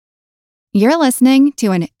You're listening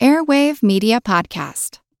to an Airwave Media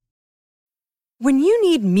Podcast. When you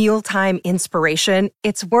need mealtime inspiration,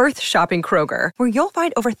 it's worth shopping Kroger, where you'll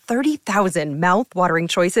find over 30,000 mouth-watering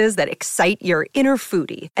choices that excite your inner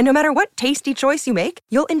foodie. And no matter what tasty choice you make,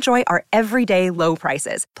 you'll enjoy our everyday low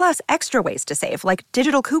prices, plus extra ways to save, like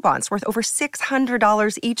digital coupons worth over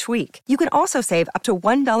 $600 each week. You can also save up to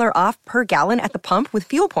 $1 off per gallon at the pump with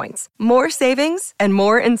fuel points. More savings and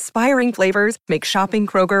more inspiring flavors make shopping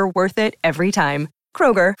Kroger worth it every time.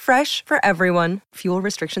 Kroger, fresh for everyone. Fuel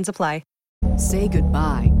restrictions apply. Say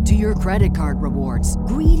goodbye to your credit card rewards.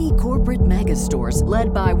 Greedy corporate mega stores,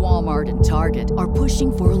 led by Walmart and Target, are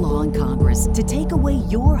pushing for a law in Congress to take away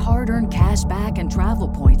your hard-earned cash back and travel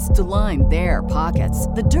points to line their pockets.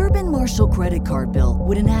 The Durbin-Marshall credit card bill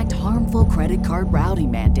would enact harmful credit card routing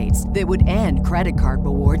mandates that would end credit card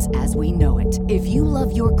rewards as we know it. If you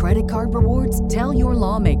love your credit card rewards, tell your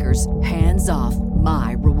lawmakers, hands off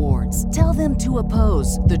my rewards. Tell them to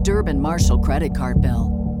oppose the Durbin-Marshall credit card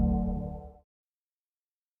bill.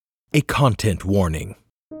 A content warning.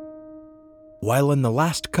 While in the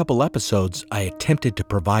last couple episodes I attempted to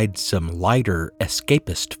provide some lighter,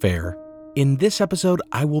 escapist fare, in this episode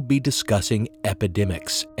I will be discussing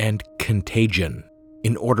epidemics and contagion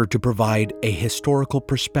in order to provide a historical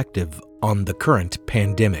perspective on the current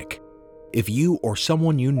pandemic. If you or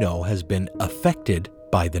someone you know has been affected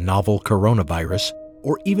by the novel coronavirus,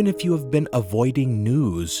 or even if you have been avoiding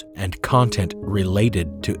news and content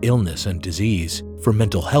related to illness and disease for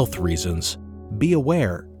mental health reasons, be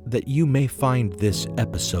aware that you may find this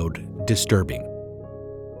episode disturbing.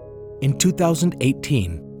 In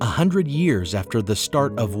 2018, 100 years after the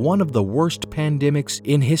start of one of the worst pandemics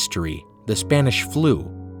in history, the Spanish flu,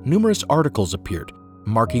 numerous articles appeared,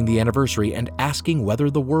 marking the anniversary and asking whether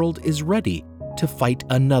the world is ready to fight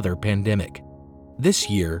another pandemic. This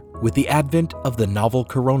year, with the advent of the novel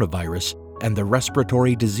coronavirus and the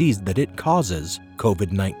respiratory disease that it causes,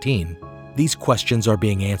 COVID-19, these questions are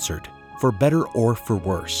being answered, for better or for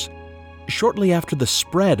worse. Shortly after the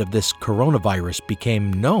spread of this coronavirus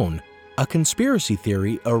became known, a conspiracy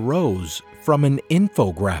theory arose from an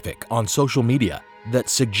infographic on social media that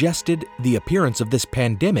suggested the appearance of this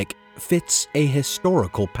pandemic fits a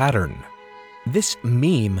historical pattern. This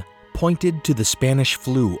meme pointed to the Spanish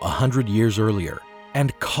flu 100 years earlier,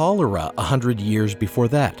 and cholera 100 years before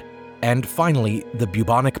that, and finally the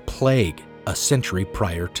bubonic plague a century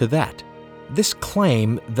prior to that. This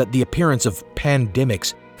claim that the appearance of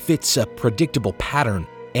pandemics fits a predictable pattern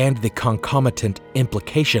and the concomitant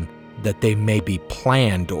implication that they may be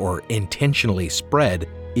planned or intentionally spread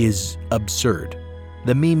is absurd.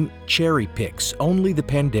 The meme cherry-picks only the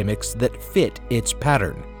pandemics that fit its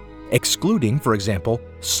pattern, excluding, for example,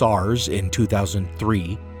 SARS in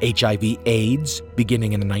 2003, HIV/AIDS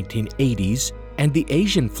beginning in the 1980s, and the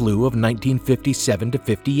Asian flu of 1957 to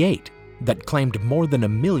 58 that claimed more than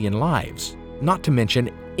 1 million lives, not to mention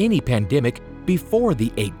any pandemic before the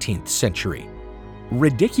 18th century.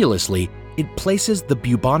 Ridiculously, it places the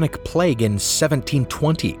bubonic plague in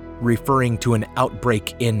 1720, referring to an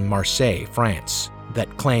outbreak in Marseille, France,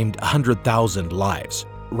 that claimed 100,000 lives,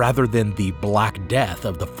 rather than the Black Death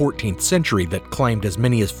of the 14th century that claimed as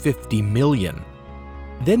many as 50 million.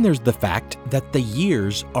 Then there's the fact that the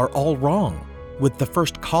years are all wrong, with the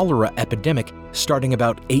first cholera epidemic starting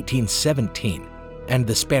about 1817 and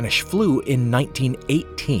the Spanish flu in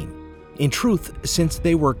 1918. In truth, since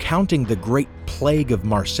they were counting the Great Plague of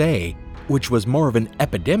Marseille, which was more of an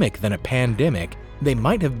epidemic than a pandemic, they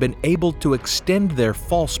might have been able to extend their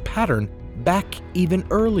false pattern back even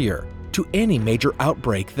earlier, to any major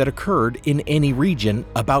outbreak that occurred in any region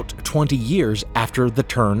about 20 years after the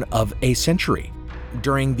turn of a century.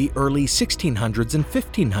 During the early 1600s and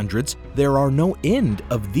 1500s, there are no end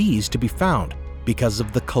of these to be found because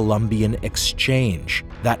of the Columbian Exchange,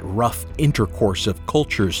 that rough intercourse of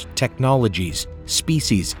cultures, technologies,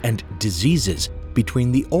 species, and diseases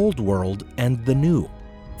between the Old World and the New.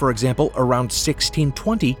 For example, around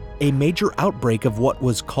 1620, a major outbreak of what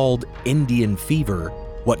was called Indian fever,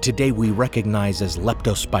 what today we recognize as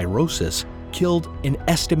leptospirosis, killed an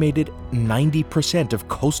estimated 90% of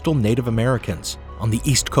coastal Native Americans on the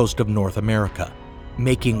east coast of North America,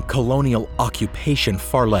 making colonial occupation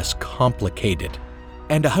far less complicated.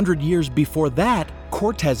 And 100 years before that,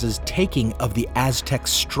 Cortez's taking of the Aztec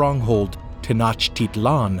stronghold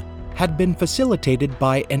Tenochtitlan had been facilitated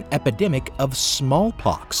by an epidemic of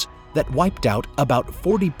smallpox that wiped out about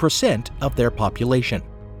 40% of their population.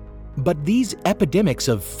 But these epidemics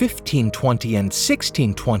of 1520 and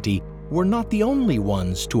 1620 were not the only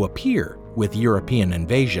ones to appear with European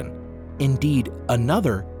invasion. Indeed,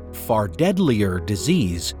 another, far deadlier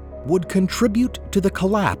disease would contribute to the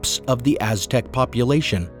collapse of the Aztec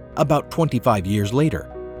population about 25 years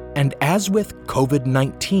later. And as with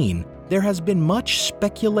COVID-19, there has been much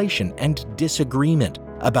speculation and disagreement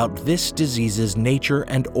about this disease's nature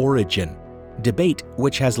and origin, debate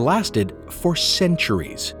which has lasted for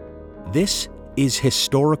centuries. This is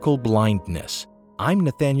Historical Blindness. I'm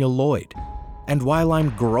Nathaniel Lloyd, and while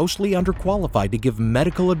I'm grossly underqualified to give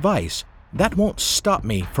medical advice, that won't stop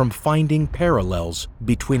me from finding parallels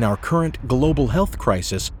between our current global health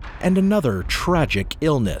crisis and another tragic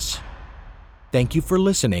illness. Thank you for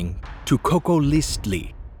listening to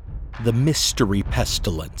Cocoliztli, the mystery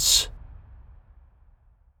pestilence.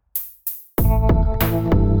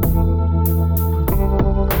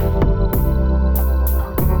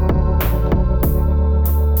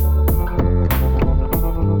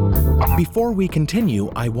 Before we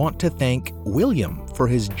continue, I want to thank William for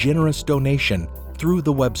his generous donation through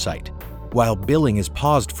the website. While billing is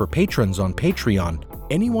paused for patrons on Patreon,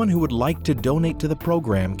 anyone who would like to donate to the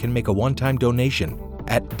program can make a one-time donation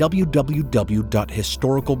at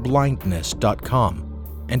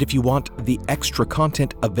www.historicalblindness.com. And if you want the extra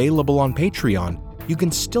content available on Patreon, you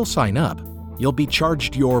can still sign up. You'll be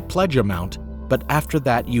charged your pledge amount, but after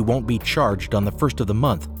that you won't be charged on the first of the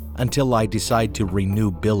month until I decide to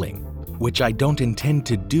renew billing, which I don't intend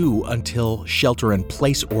to do until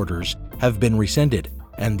shelter-in-place orders have been rescinded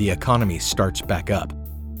and the economy starts back up.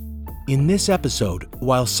 In this episode,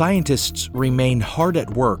 while scientists remain hard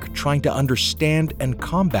at work trying to understand and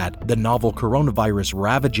combat the novel coronavirus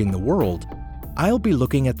ravaging the world, I'll be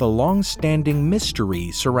looking at the long-standing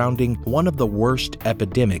mystery surrounding one of the worst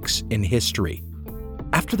epidemics in history.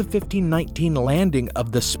 After the 1519 landing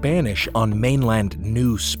of the Spanish on mainland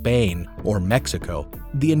New Spain, or Mexico,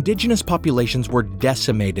 the indigenous populations were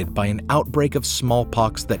decimated by an outbreak of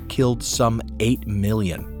smallpox that killed some 8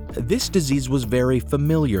 million. This disease was very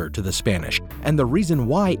familiar to the Spanish, and the reason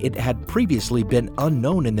why it had previously been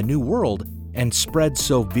unknown in the New World and spread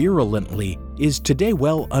so virulently is today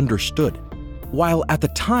well understood. While at the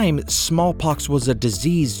time smallpox was a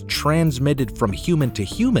disease transmitted from human to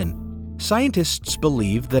human, scientists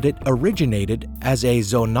believe that it originated as a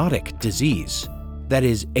zoonotic disease, that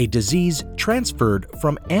is, a disease transferred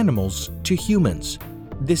from animals to humans.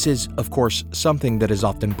 This is, of course, something that is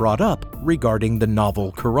often brought up regarding the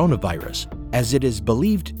novel coronavirus, as it is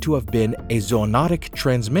believed to have been a zoonotic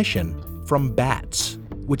transmission from bats,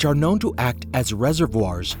 which are known to act as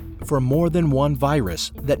reservoirs for more than one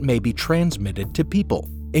virus that may be transmitted to people,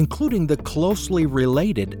 including the closely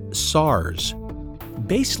related SARS.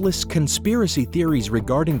 Baseless conspiracy theories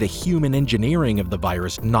regarding the human engineering of the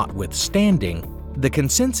virus notwithstanding, the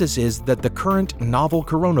consensus is that the current novel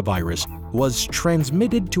coronavirus was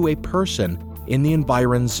transmitted to a person in the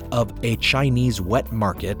environs of a Chinese wet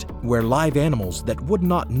market where live animals that would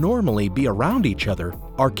not normally be around each other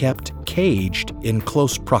are kept caged in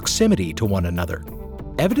close proximity to one another.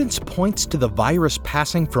 Evidence points to the virus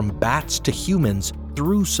passing from bats to humans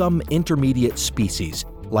through some intermediate species,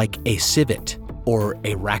 like a civet or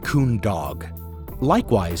a raccoon dog.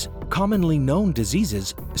 Likewise, commonly known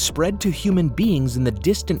diseases spread to human beings in the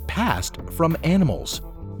distant past from animals.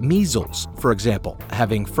 Measles, for example,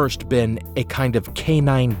 having first been a kind of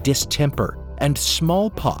canine distemper, and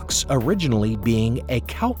smallpox originally being a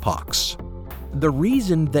cowpox. The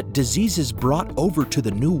reason that diseases brought over to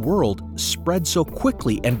the New World spread so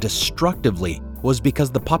quickly and destructively was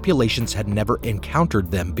because the populations had never encountered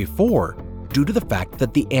them before, due to the fact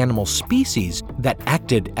that the animal species that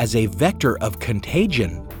acted as a vector of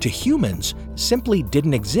contagion to humans simply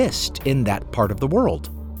didn't exist in that part of the world.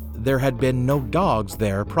 There had been no dogs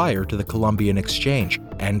there prior to the Columbian Exchange,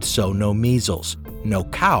 and so no measles, no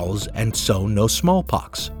cows, and so no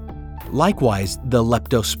smallpox. Likewise, the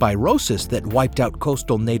leptospirosis that wiped out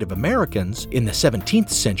coastal Native Americans in the 17th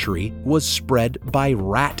century was spread by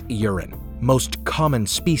rat urine, most common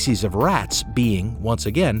species of rats being, once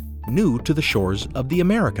again, new to the shores of the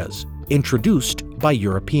Americas, introduced by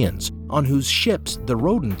Europeans, on whose ships the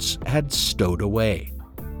rodents had stowed away.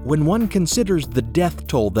 When one considers the death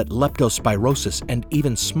toll that leptospirosis and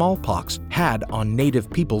even smallpox had on native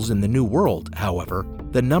peoples in the New World, however,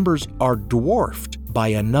 the numbers are dwarfed by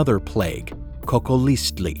another plague,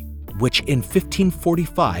 Cocoliztli, which in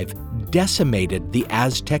 1545 decimated the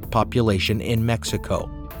Aztec population in Mexico,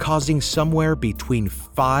 causing somewhere between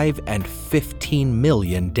 5 and 15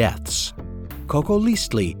 million deaths.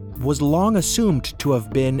 Cocoliztli was long assumed to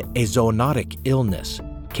have been a zoonotic illness,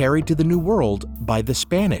 carried to the New World by the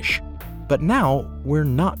Spanish, but now we're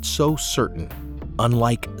not so certain.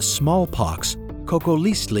 Unlike smallpox,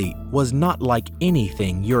 Cocoliztli was not like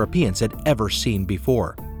anything Europeans had ever seen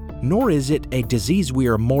before. nor is it a disease we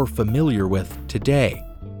are more familiar with today.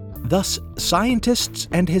 Thus, scientists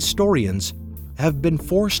and historians have been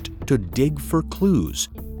forced to dig for clues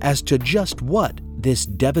as to just what this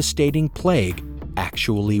devastating plague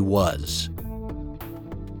actually was.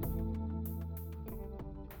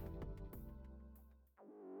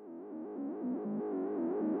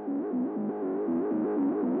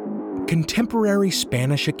 Contemporary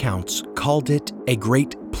Spanish accounts called it a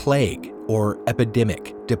great plague or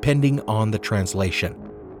epidemic, depending on the translation.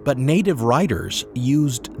 But native writers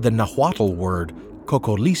used the Nahuatl word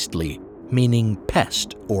Cocoliztli, meaning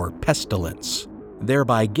pest or pestilence,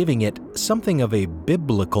 thereby giving it something of a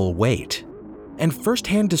biblical weight. And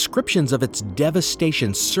first-hand descriptions of its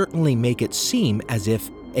devastation certainly make it seem as if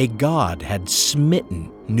a god had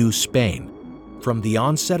smitten New Spain. From the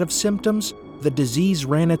onset of symptoms, the disease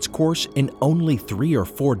ran its course in only 3 or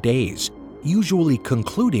 4 days, usually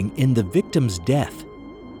concluding in the victim's death.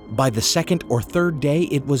 By the 2nd or 3rd day,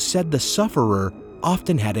 it was said the sufferer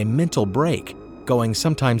often had a mental break, going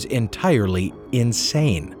sometimes entirely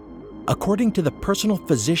insane. According to the personal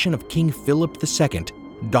physician of King Philip II,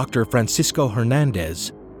 Dr. Francisco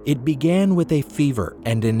Hernandez, it began with a fever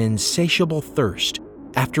and an insatiable thirst,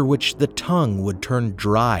 after which the tongue would turn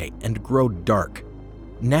dry and grow dark.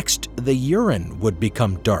 Next, the urine would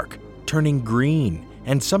become dark, turning green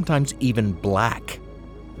and sometimes even black.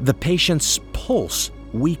 The patient's pulse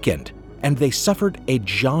weakened, and they suffered a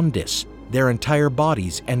jaundice, their entire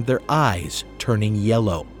bodies and their eyes turning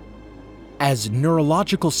yellow. As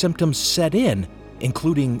neurological symptoms set in,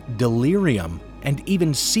 including delirium and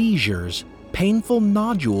even seizures, painful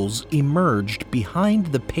nodules emerged behind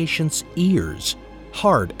the patient's ears,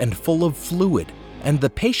 hard and full of fluid, and the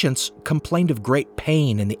patients complained of great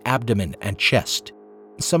pain in the abdomen and chest.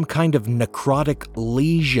 Some kind of necrotic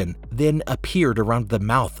lesion then appeared around the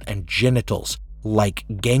mouth and genitals, like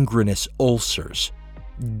gangrenous ulcers.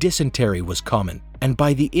 Dysentery was common, and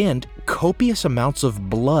by the end, copious amounts of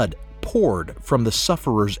blood poured from the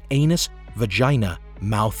sufferer's anus, vagina,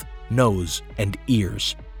 mouth, nose, and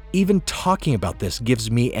ears. Even talking about this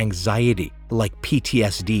gives me anxiety, like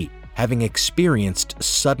PTSD, having experienced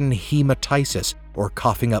sudden hematitis or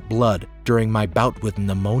coughing up blood during my bout with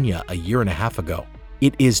pneumonia a year and a half ago.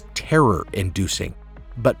 It is terror-inducing,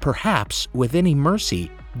 but perhaps with any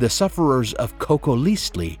mercy, the sufferers of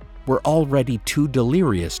Cocoliztli were already too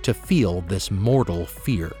delirious to feel this mortal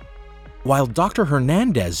fear. While Dr.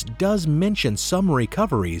 Hernandez does mention some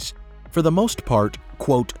recoveries, for the most part,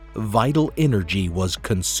 quote, vital energy was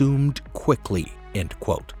consumed quickly, end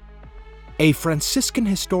quote. A Franciscan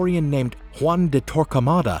historian named Juan de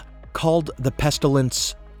Torquemada called the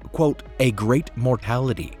pestilence, quote, a great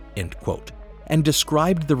mortality, end quote, and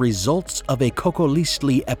described the results of a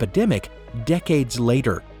Cocoliztli epidemic decades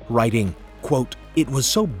later, writing, quote, it was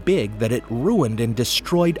so big that it ruined and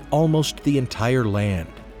destroyed almost the entire land.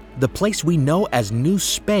 The place we know as New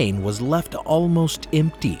Spain was left almost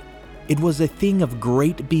empty. It was a thing of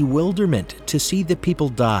great bewilderment to see the people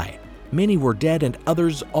die. Many were dead and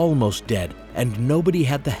others almost dead, and nobody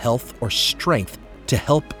had the health or strength to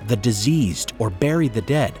help the diseased or bury the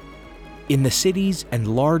dead. In the cities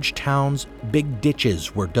and large towns, big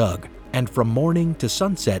ditches were dug, and from morning to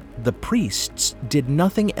sunset, the priests did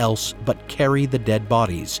nothing else but carry the dead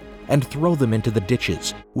bodies and throw them into the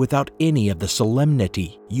ditches without any of the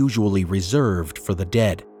solemnity usually reserved for the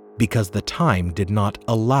dead, because the time did not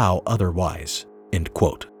allow otherwise, end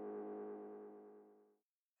quote.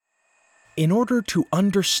 In order to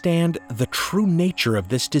understand the true nature of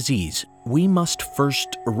this disease, we must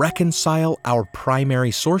first reconcile our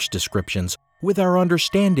primary source descriptions with our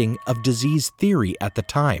understanding of disease theory at the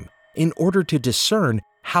time, in order to discern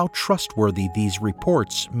how trustworthy these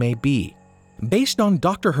reports may be. Based on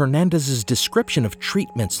Dr. Hernandez's description of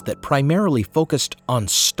treatments that primarily focused on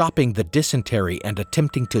stopping the dysentery and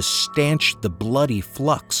attempting to stanch the bloody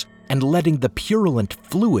flux and letting the purulent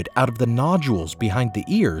fluid out of the nodules behind the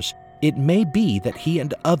ears, it may be that he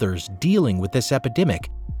and others dealing with this epidemic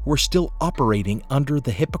were still operating under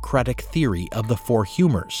the Hippocratic theory of the four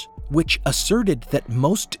humors, which asserted that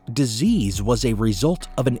most disease was a result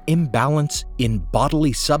of an imbalance in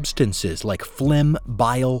bodily substances like phlegm,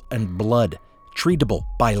 bile, and blood, treatable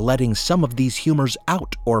by letting some of these humors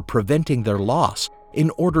out or preventing their loss in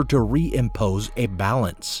order to reimpose a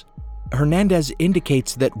balance. Hernandez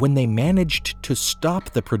indicates that when they managed to stop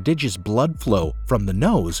the prodigious blood flow from the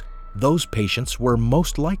nose, those patients were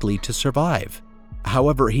most likely to survive.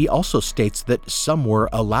 However, he also states that some were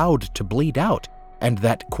allowed to bleed out and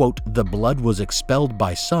that, quote, the blood was expelled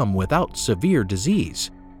by some without severe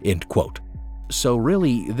disease, end quote. So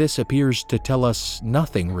really, this appears to tell us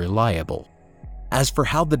nothing reliable. As for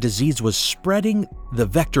how the disease was spreading, the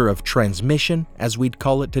vector of transmission, as we'd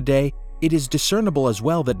call it today, it is discernible as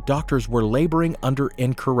well that doctors were laboring under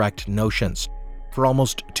incorrect notions. For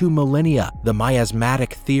almost 2 millennia, the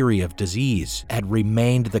miasmatic theory of disease had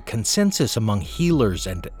remained the consensus among healers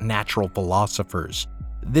and natural philosophers.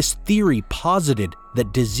 This theory posited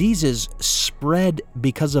that diseases spread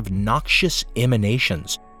because of noxious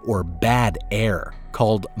emanations, or bad air,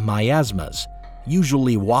 called miasmas,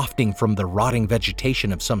 usually wafting from the rotting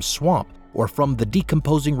vegetation of some swamp or from the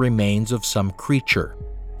decomposing remains of some creature.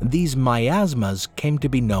 These miasmas came to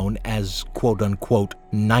be known as quote-unquote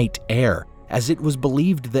night air, as it was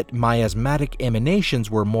believed that miasmatic emanations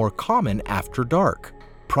were more common after dark,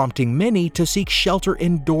 prompting many to seek shelter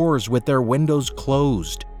indoors with their windows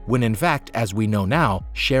closed, when in fact, as we know now,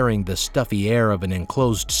 sharing the stuffy air of an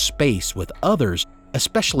enclosed space with others,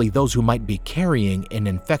 especially those who might be carrying an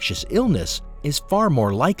infectious illness, is far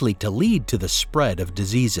more likely to lead to the spread of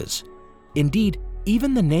diseases. Indeed,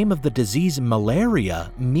 even the name of the disease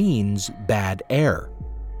malaria means bad air.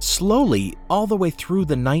 Slowly, all the way through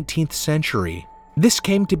the 19th century, this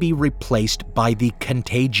came to be replaced by the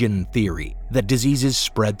contagion theory, that diseases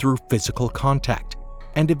spread through physical contact,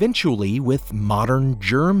 and eventually with modern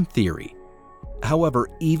germ theory. However,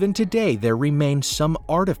 even today there remain some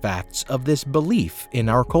artifacts of this belief in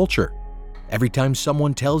our culture. Every time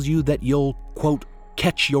someone tells you that you'll, quote,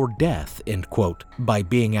 catch your death, end quote, by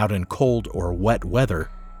being out in cold or wet weather,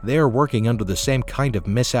 they are working under the same kind of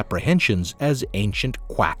misapprehensions as ancient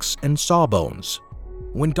quacks and sawbones.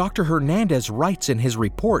 When Dr. Hernandez writes in his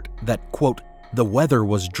report that, quote, the weather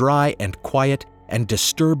was dry and quiet and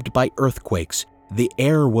disturbed by earthquakes, the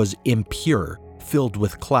air was impure, filled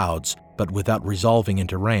with clouds, but without resolving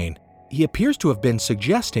into rain, he appears to have been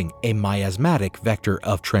suggesting a miasmatic vector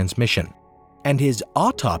of transmission. And his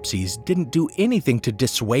autopsies didn't do anything to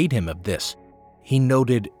dissuade him of this. He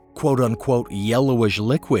noted quote-unquote yellowish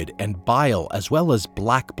liquid and bile as well as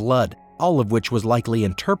black blood, all of which was likely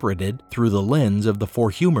interpreted through the lens of the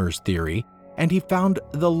four humors theory, and he found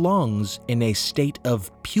the lungs in a state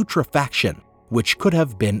of putrefaction, which could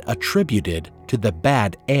have been attributed to the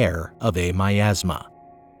bad air of a miasma.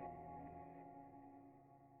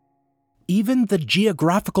 Even the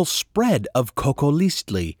geographical spread of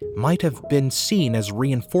Cocoliztli might have been seen as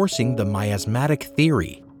reinforcing the miasmatic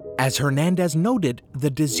theory. As Hernandez noted, the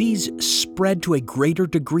disease spread to a greater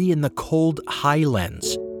degree in the cold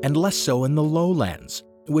highlands and less so in the lowlands,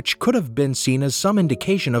 which could have been seen as some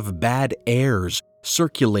indication of bad airs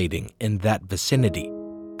circulating in that vicinity.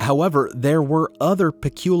 However, there were other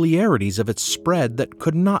peculiarities of its spread that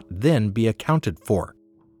could not then be accounted for.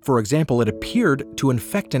 For example, it appeared to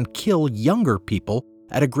infect and kill younger people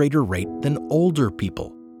at a greater rate than older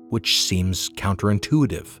people, which seems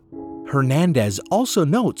counterintuitive. Hernandez also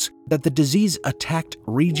notes that the disease attacked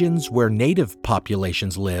regions where native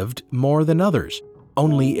populations lived more than others,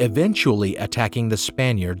 only eventually attacking the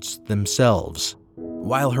Spaniards themselves.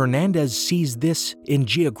 While Hernandez sees this in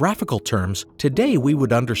geographical terms, today we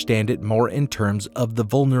would understand it more in terms of the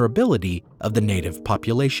vulnerability of the native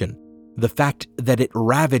population. The fact that it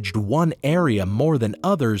ravaged one area more than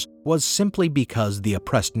others was simply because the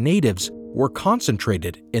oppressed natives were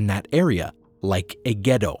concentrated in that area, like a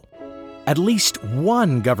ghetto. At least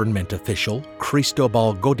one government official,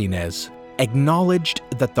 Cristobal Godinez, acknowledged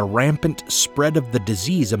that the rampant spread of the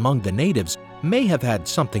disease among the natives may have had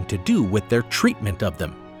something to do with their treatment of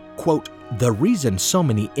them. Quote, the reason so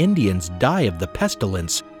many Indians die of the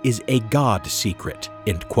pestilence is a God secret,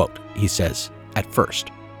 end quote, he says, at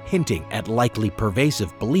first, hinting at likely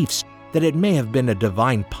pervasive beliefs that it may have been a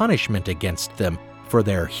divine punishment against them for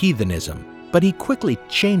their heathenism, but he quickly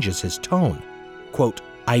changes his tone. Quote,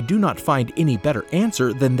 I do not find any better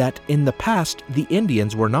answer than that in the past the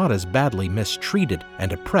Indians were not as badly mistreated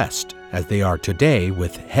and oppressed as they are today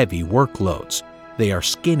with heavy workloads. They are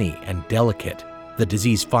skinny and delicate. The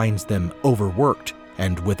disease finds them overworked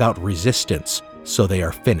and without resistance, so they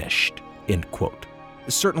are finished, end quote.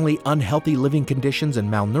 Certainly, unhealthy living conditions and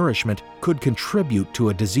malnourishment could contribute to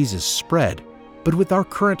a disease's spread, but with our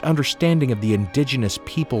current understanding of the indigenous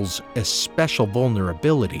people's especial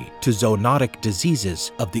vulnerability to zoonotic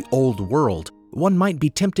diseases of the Old World, one might be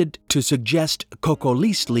tempted to suggest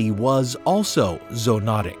Cocoliztli was also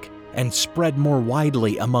zoonotic and spread more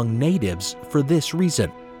widely among natives for this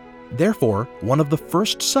reason. Therefore, one of the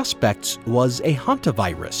first suspects was a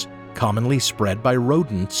hantavirus, commonly spread by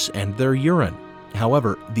rodents and their urine.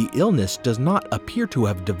 However, the illness does not appear to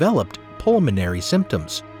have developed pulmonary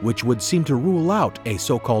symptoms, which would seem to rule out a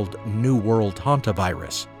so-called New World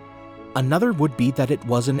hantavirus. Another would be that it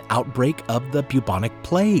was an outbreak of the bubonic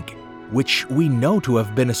plague. which we know to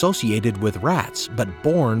have been associated with rats but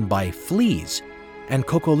borne by fleas, and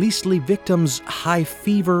Cocoliztli victims' high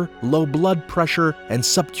fever, low blood pressure, and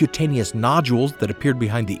subcutaneous nodules that appeared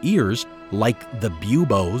behind the ears, like the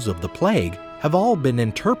buboes of the plague, have all been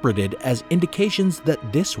interpreted as indications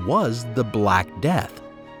that this was the Black Death.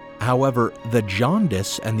 However, the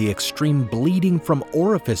jaundice and the extreme bleeding from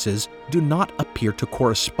orifices do not appear to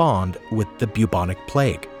correspond with the bubonic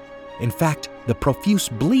plague. In fact, the profuse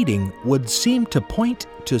bleeding would seem to point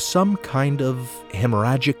to some kind of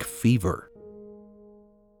hemorrhagic fever.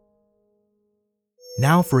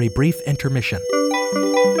 Now for a brief intermission.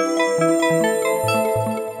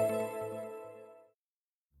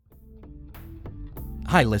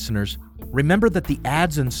 Hi, listeners. Remember that the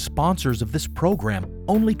ads and sponsors of this program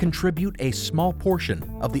only contribute a small portion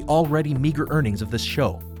of the already meager earnings of this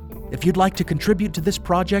show. If you'd like to contribute to this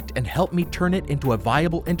project and help me turn it into a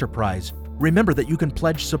viable enterprise, remember that you can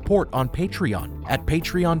pledge support on Patreon at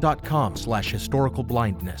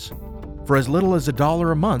patreon.com/historicalblindness. For as little as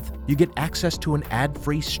 $1 a month, you get access to an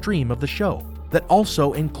ad-free stream of the show that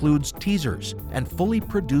also includes teasers and fully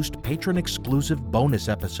produced patron-exclusive bonus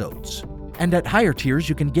episodes. And at higher tiers,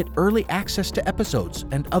 you can get early access to episodes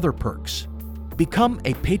and other perks. Become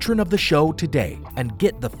a patron of the show today and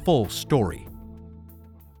get the full story.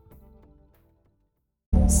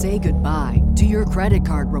 Say goodbye to your credit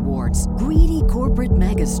card rewards. Greedy corporate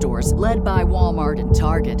mega stores, led by Walmart and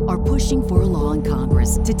Target, are pushing for a law in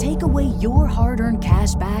Congress to take away your hard-earned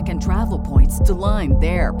cash back and travel points to line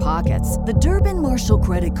their pockets. The Durbin-Marshall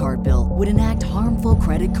credit card bill would enact harmful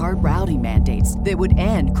credit card routing mandates that would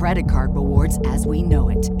end credit card rewards as we know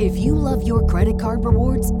it. If you love your credit card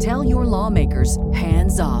rewards, tell your lawmakers,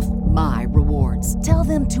 hands off my rewards. Tell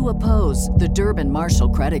them to oppose the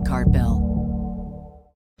Durbin-Marshall credit card bill.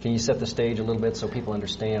 Can you set the stage a little bit so people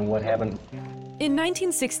understand what happened? In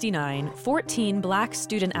 1969, 14 black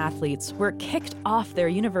student athletes were kicked off their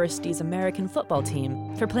university's American football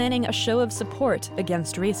team for planning a show of support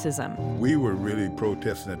against racism. We were really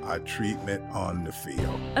protesting our treatment on the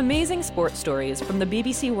field. Amazing Sports Stories from the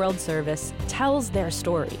BBC World Service tells their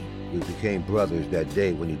story. We became brothers that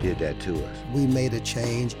day when you did that to us. We made a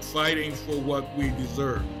change. Fighting for what we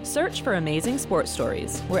deserve. Search for Amazing Sports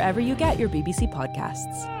Stories wherever you get your BBC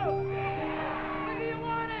podcasts.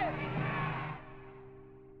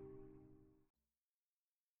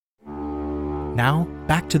 Now,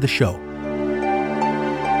 back to the show.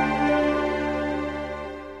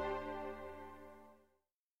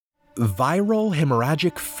 Viral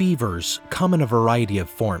hemorrhagic fevers come in a variety of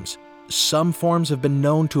forms. Some forms have been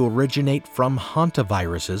known to originate from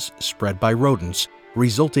hantaviruses spread by rodents,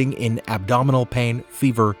 resulting in abdominal pain,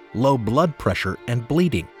 fever, low blood pressure, and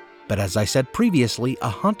bleeding. But as I said previously, a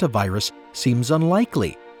hantavirus seems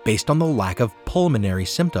unlikely based on the lack of pulmonary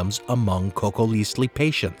symptoms among Cocoliztli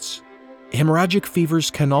patients. Hemorrhagic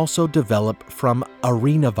fevers can also develop from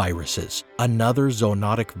arenaviruses, another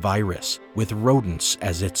zoonotic virus, with rodents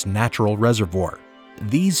as its natural reservoir.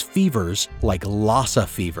 These fevers, like Lassa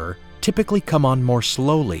fever, typically come on more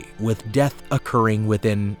slowly, with death occurring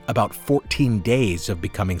within about 14 days of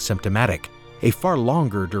becoming symptomatic, a far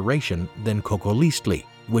longer duration than Cocoliztli,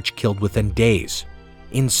 which killed within days.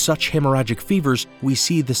 In such hemorrhagic fevers, we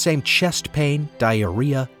see the same chest pain,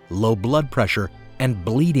 diarrhea, low blood pressure, and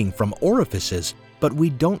bleeding from orifices, but we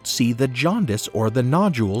don't see the jaundice or the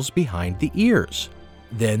nodules behind the ears.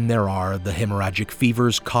 Then there are the hemorrhagic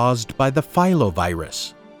fevers caused by the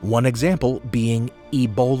filovirus, one example being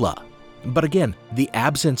Ebola. But again, the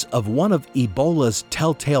absence of one of Ebola's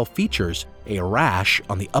telltale features, a rash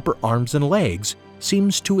on the upper arms and legs,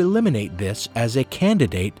 seems to eliminate this as a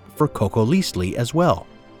candidate for Cocoliztli as well.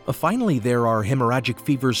 Finally, there are hemorrhagic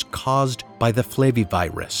fevers caused by the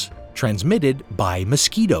flavivirus, transmitted by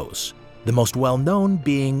mosquitoes, the most well-known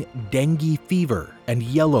being dengue fever and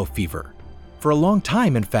yellow fever. For a long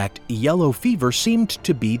time, in fact, yellow fever seemed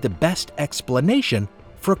to be the best explanation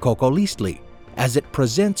for Cocoliztli, as it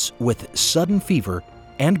presents with sudden fever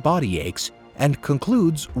and body aches and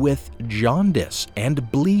concludes with jaundice and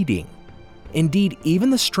bleeding. Indeed, even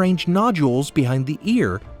the strange nodules behind the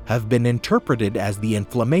ear have been interpreted as the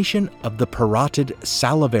inflammation of the parotid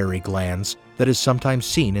salivary glands that is sometimes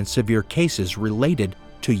seen in severe cases related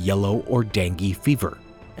to yellow or dengue fever.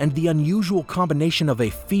 And the unusual combination of a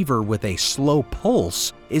fever with a slow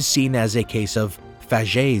pulse is seen as a case of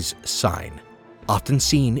Faget's sign, often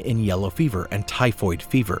seen in yellow fever and typhoid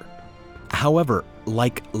fever. However,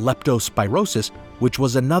 like leptospirosis, which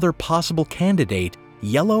was another possible candidate,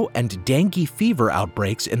 yellow and dengue fever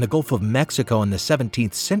outbreaks in the Gulf of Mexico in the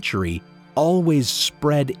 17th century always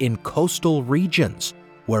spread in coastal regions,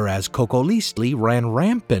 whereas Cocoliztli ran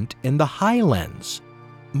rampant in the highlands.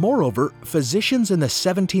 Moreover, physicians in the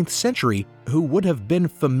 17th century who would have been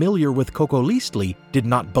familiar with Cocoliztli did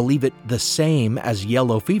not believe it the same as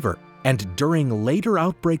yellow fever, and during later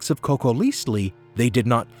outbreaks of Cocoliztli, they did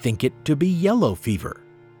not think it to be yellow fever.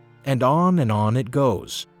 And on it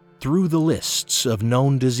goes, through the lists of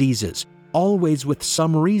known diseases, always with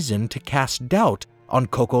some reason to cast doubt on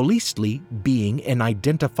Cocoliztli being an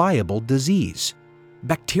identifiable disease.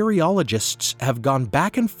 Bacteriologists have gone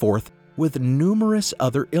back and forth with numerous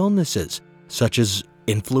other illnesses, such as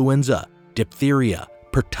influenza, diphtheria,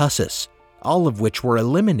 pertussis, all of which were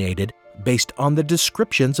eliminated based on the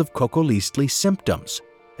descriptions of Cocoliztli symptoms,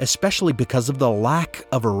 especially because of the lack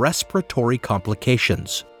of respiratory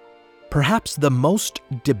complications. Perhaps the most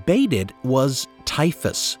debated was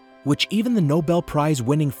typhus, which even the Nobel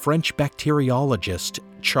Prize-winning French bacteriologist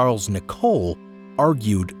Charles Nicolle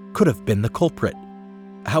argued could have been the culprit.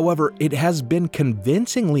 However, it has been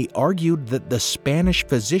convincingly argued that the Spanish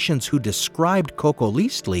physicians who described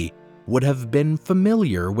Cocoliztli would have been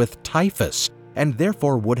familiar with typhus and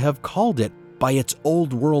therefore would have called it by its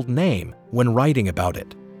Old World name when writing about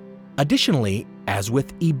it. Additionally, as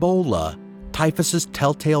with Ebola, typhus's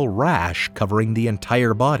telltale rash covering the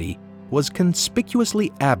entire body was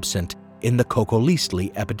conspicuously absent in the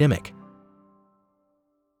Cocoliztli epidemic.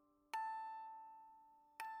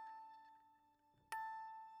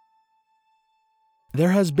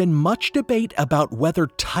 There has been much debate about whether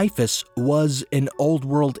typhus was an Old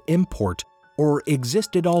World import or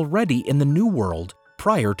existed already in the New World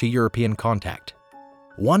prior to European contact.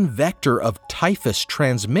 One vector of typhus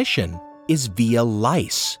transmission is via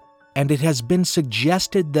lice, and it has been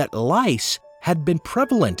suggested that lice had been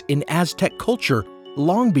prevalent in Aztec culture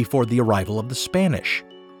long before the arrival of the Spanish.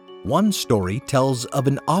 One story tells of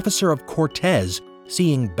an officer of Cortés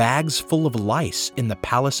seeing bags full of lice in the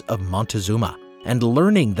palace of Montezuma, and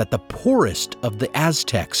learning that the poorest of the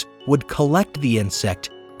Aztecs would collect the insect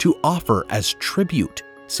to offer as tribute,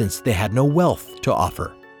 since they had no wealth to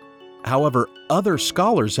offer. However, other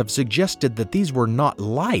scholars have suggested that these were not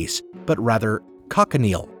lice, but rather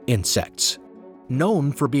cochineal insects,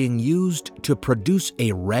 known for being used to produce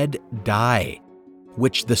a red dye,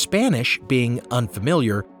 which the Spanish, being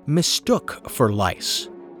unfamiliar, mistook for lice.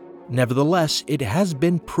 Nevertheless, it has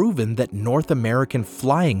been proven that North American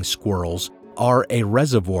flying squirrels are a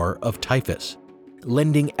reservoir of typhus,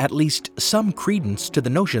 lending at least some credence to the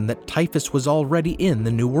notion that typhus was already in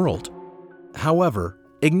the New World. However,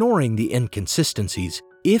 ignoring the inconsistencies,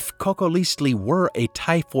 if Cocoliztli were a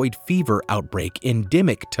typhoid fever outbreak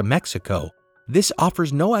endemic to Mexico, this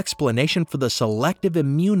offers no explanation for the selective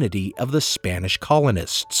immunity of the Spanish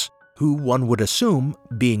colonists, who one would assume,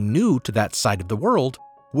 being new to that side of the world,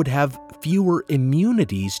 would have fewer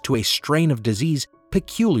immunities to a strain of disease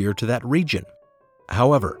peculiar to that region.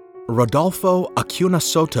 However, Rodolfo Acuna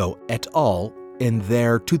Soto et al., in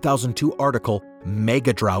their 2002 article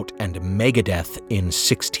Megadrought and Megadeath in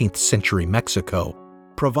 16th Century Mexico,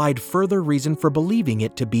 provide further reason for believing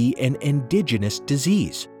it to be an indigenous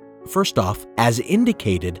disease. First off, as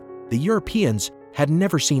indicated, the Europeans had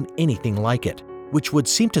never seen anything like it, which would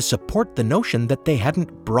seem to support the notion that they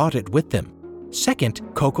hadn't brought it with them. Second,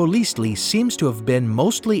 Cocoliztli seems to have been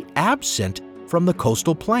mostly absent from the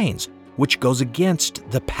coastal plains, which goes against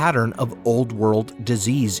the pattern of Old World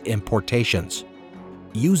disease importations.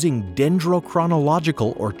 Using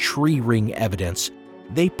dendrochronological or tree ring evidence,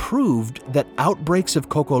 they proved that outbreaks of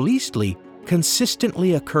Cocoliztli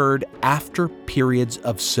consistently occurred after periods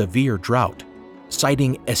of severe drought.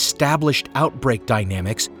 Citing established outbreak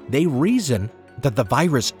dynamics, they reason that the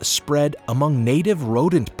virus spread among native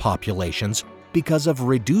rodent populations because of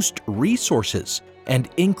reduced resources and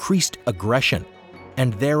increased aggression,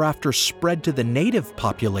 and thereafter spread to the native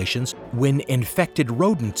populations when infected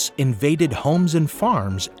rodents invaded homes and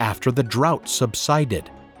farms after the drought subsided.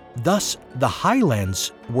 Thus, the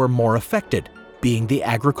highlands were more affected, being the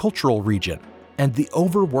agricultural region, and the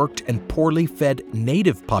overworked and poorly fed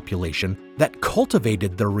native population that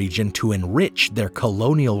cultivated the region to enrich their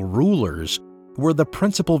colonial rulers were the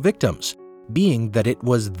principal victims, being that it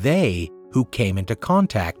was they who came into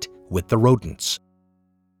contact with the rodents.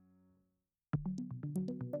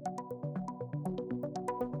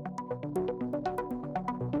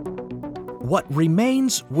 What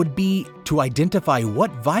remains would be to identify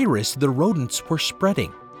what virus the rodents were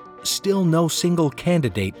spreading. Still no single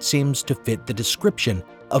candidate seems to fit the description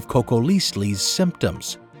of Cocoliztli's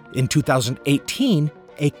symptoms. In 2018,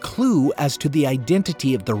 a clue as to the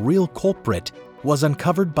identity of the real culprit was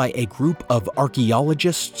uncovered by a group of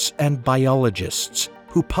archaeologists and biologists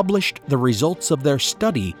who published the results of their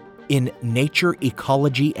study in Nature,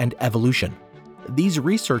 Ecology, and Evolution. These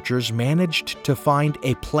researchers managed to find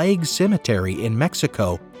a plague cemetery in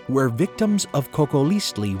Mexico where victims of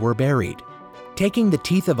Cocoliztli were buried. Taking the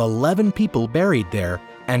teeth of 11 people buried there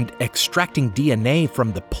and extracting DNA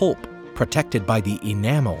from the pulp protected by the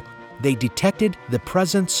enamel, they detected the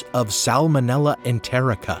presence of Salmonella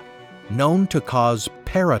enterica, known to cause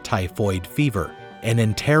paratyphoid fever, an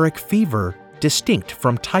enteric fever distinct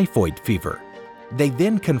from typhoid fever. They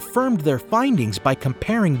then confirmed their findings by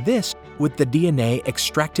comparing this with the DNA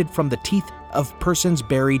extracted from the teeth of persons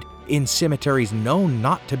buried in cemeteries known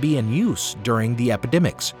not to be in use during the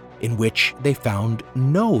epidemics, in which they found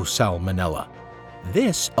no salmonella.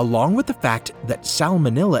 This, along with the fact that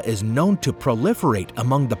salmonella is known to proliferate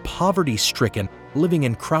among the poverty-stricken living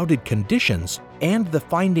in crowded conditions, and the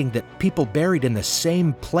finding that people buried in the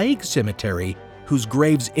same plague cemetery whose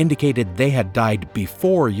graves indicated they had died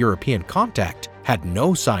before European contact had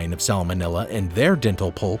no sign of salmonella in their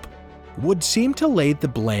dental pulp, would seem to lay the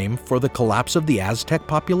blame for the collapse of the Aztec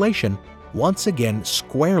population once again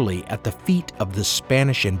squarely at the feet of the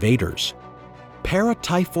Spanish invaders.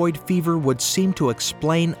 Paratyphoid fever would seem to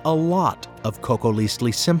explain a lot of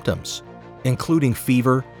Cocoliztli symptoms, including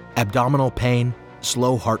fever, abdominal pain,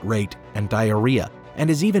 slow heart rate, and diarrhea, and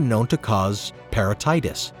is even known to cause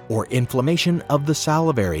parotitis, or inflammation of the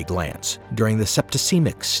salivary glands during the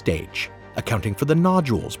septicemic stage, accounting for the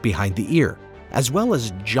nodules behind the ear, as well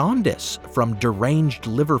as jaundice from deranged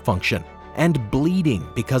liver function and bleeding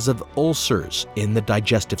because of ulcers in the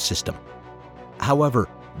digestive system. However,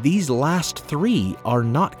 these last three are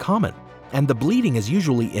not common, and the bleeding is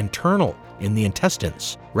usually internal in the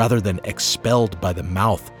intestines rather than expelled by the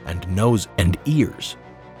mouth and nose and ears.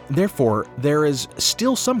 Therefore, there is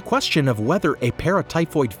still some question of whether a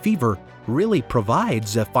paratyphoid fever really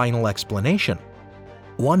provides a final explanation.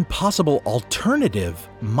 One possible alternative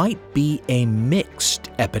might be a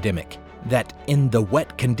mixed epidemic, that in the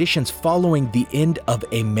wet conditions following the end of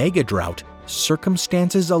a mega drought,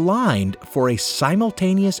 circumstances aligned for a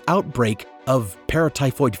simultaneous outbreak of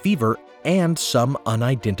paratyphoid fever and some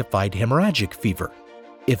unidentified hemorrhagic fever.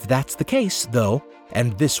 If that's the case, though,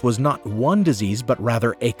 and this was not one disease but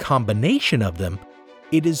rather a combination of them,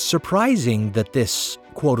 it is surprising that this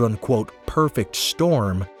quote-unquote perfect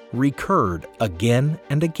storm recurred again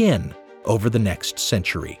and again over the next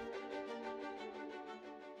century.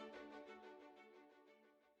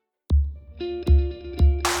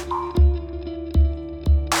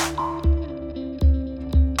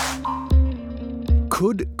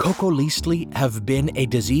 Could Cocoliztli have been a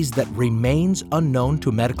disease that remains unknown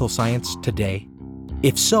to medical science today?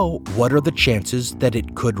 If so, what are the chances that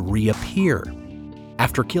it could reappear?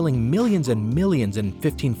 After killing millions and millions in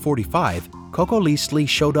 1545, Cocoliztli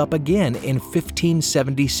showed up again in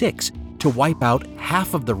 1576 to wipe out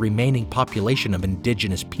half of the remaining population of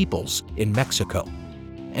indigenous peoples in Mexico.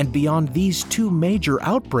 And beyond these two major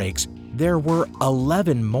outbreaks, there were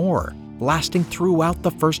 11 more, lasting throughout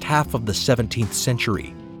the first half of the 17th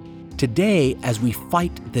century. Today, as we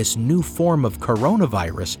fight this new form of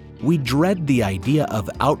coronavirus, we dread the idea of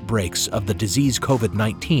outbreaks of the disease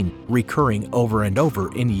COVID-19 recurring over and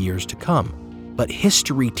over in years to come. But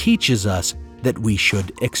history teaches us that we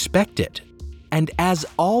should expect it. And as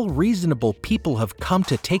all reasonable people have come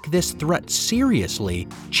to take this threat seriously,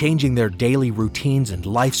 changing their daily routines and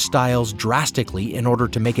lifestyles drastically in order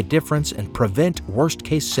to make a difference and prevent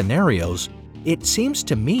worst-case scenarios, it seems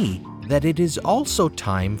to me that it is also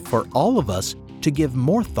time for all of us to give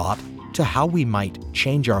more thought to how we might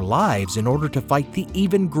change our lives in order to fight the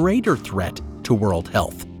even greater threat to world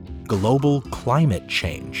health: global climate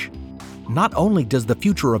change. Not only does the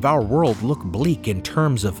future of our world look bleak in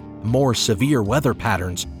terms of more severe weather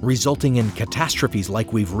patterns resulting in catastrophes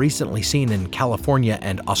like we've recently seen in California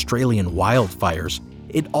and Australian wildfires,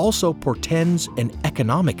 it also portends an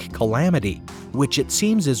economic calamity, which it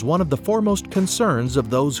seems is one of the foremost concerns of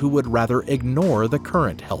those who would rather ignore the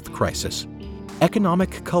current health crisis.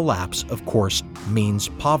 Economic collapse, of course, means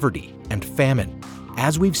poverty and famine.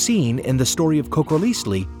 As we've seen in the story of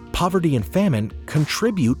Cocoliztli, poverty and famine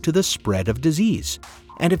contribute to the spread of disease.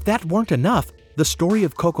 And if that weren't enough, the story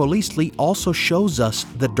of Cocoliztli also shows us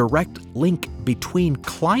the direct link between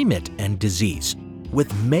climate and disease,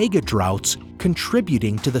 with mega droughts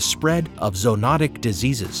contributing to the spread of zoonotic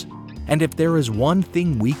diseases. And if there is one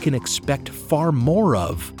thing we can expect far more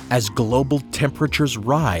of as global temperatures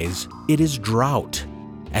rise, it is drought.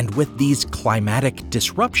 And with these climatic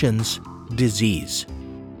disruptions, disease.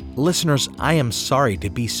 Listeners, I am sorry to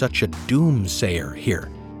be such a doomsayer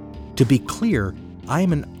here. To be clear, I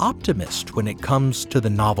am an optimist when it comes to the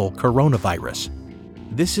novel coronavirus.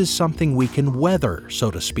 This is something we can weather,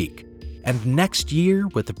 so to speak. And next year,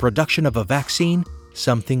 with the production of a vaccine,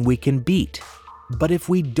 something we can beat. But if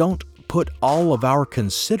we don't put all of our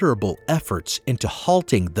considerable efforts into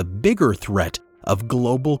halting the bigger threat of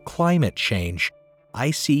global climate change,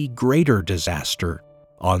 I see greater disaster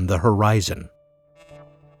on the horizon.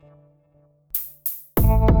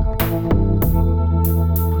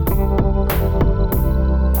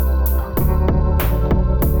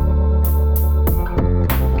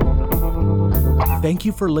 Thank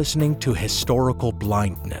you for listening to Historical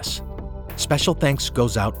Blindness. Special thanks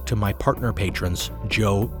goes out to my partner patrons,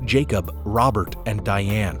 Joe, Jacob, Robert, and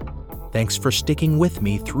Diane. Thanks for sticking with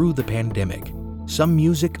me through the pandemic. Some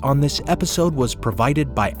music on this episode was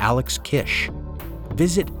provided by Alex Kish.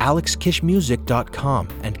 Visit alexkishmusic.com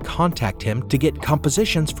and contact him to get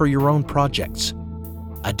compositions for your own projects.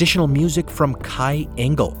 Additional music from Kai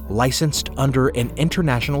Engel, licensed under an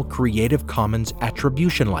International Creative Commons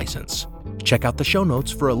Attribution License. Check out the show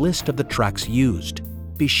notes for a list of the tracks used.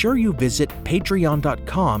 Be sure you visit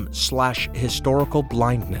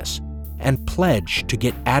patreon.com/historicalblindness and pledge to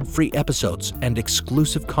get ad-free episodes and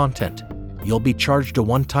exclusive content. You'll be charged a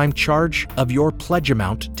one-time charge of your pledge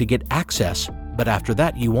amount to get access, but after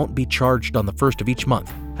that you won't be charged on the first of each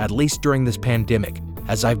month, at least during this pandemic,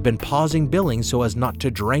 as I've been pausing billing so as not to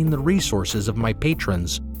drain the resources of my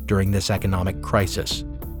patrons during this economic crisis.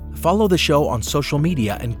 Follow the show on social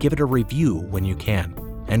media and give it a review when you can.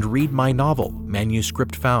 And read my novel,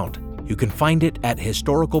 Manuscript Found. You can find it at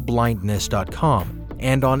historicalblindness.com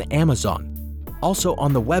and on Amazon. Also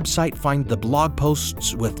on the website, find the blog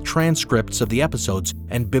posts with transcripts of the episodes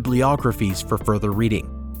and bibliographies for further reading.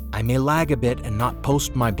 I may lag a bit and not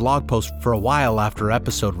post my blog post for a while after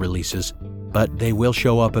episode releases, but they will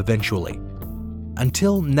show up eventually.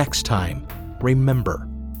 Until next time, remember,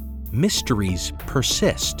 mysteries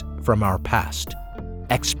persist from our past.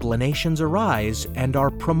 Explanations arise and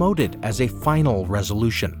are promoted as a final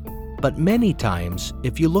resolution. But many times,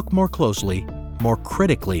 if you look more closely, more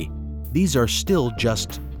critically, these are still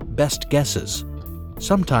just best guesses.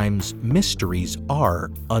 Sometimes mysteries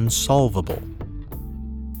are unsolvable.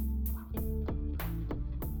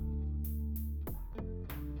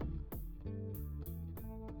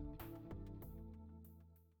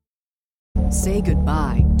 Say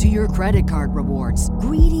goodbye to your credit card rewards.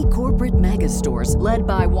 Greedy corporate mega stores, led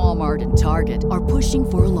by Walmart and Target, are pushing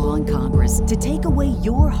for a law in Congress to take away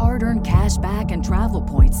your hard-earned cash back and travel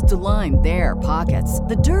points to line their pockets.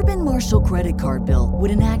 The Durbin-Marshall credit card bill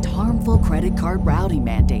would enact harmful credit card routing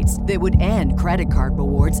mandates that would end credit card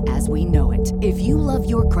rewards as we know it. If you love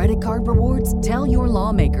your credit card rewards, tell your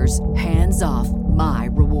lawmakers, hands off my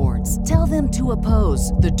rewards. Tell them to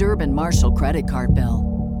oppose the Durbin-Marshall credit card bill.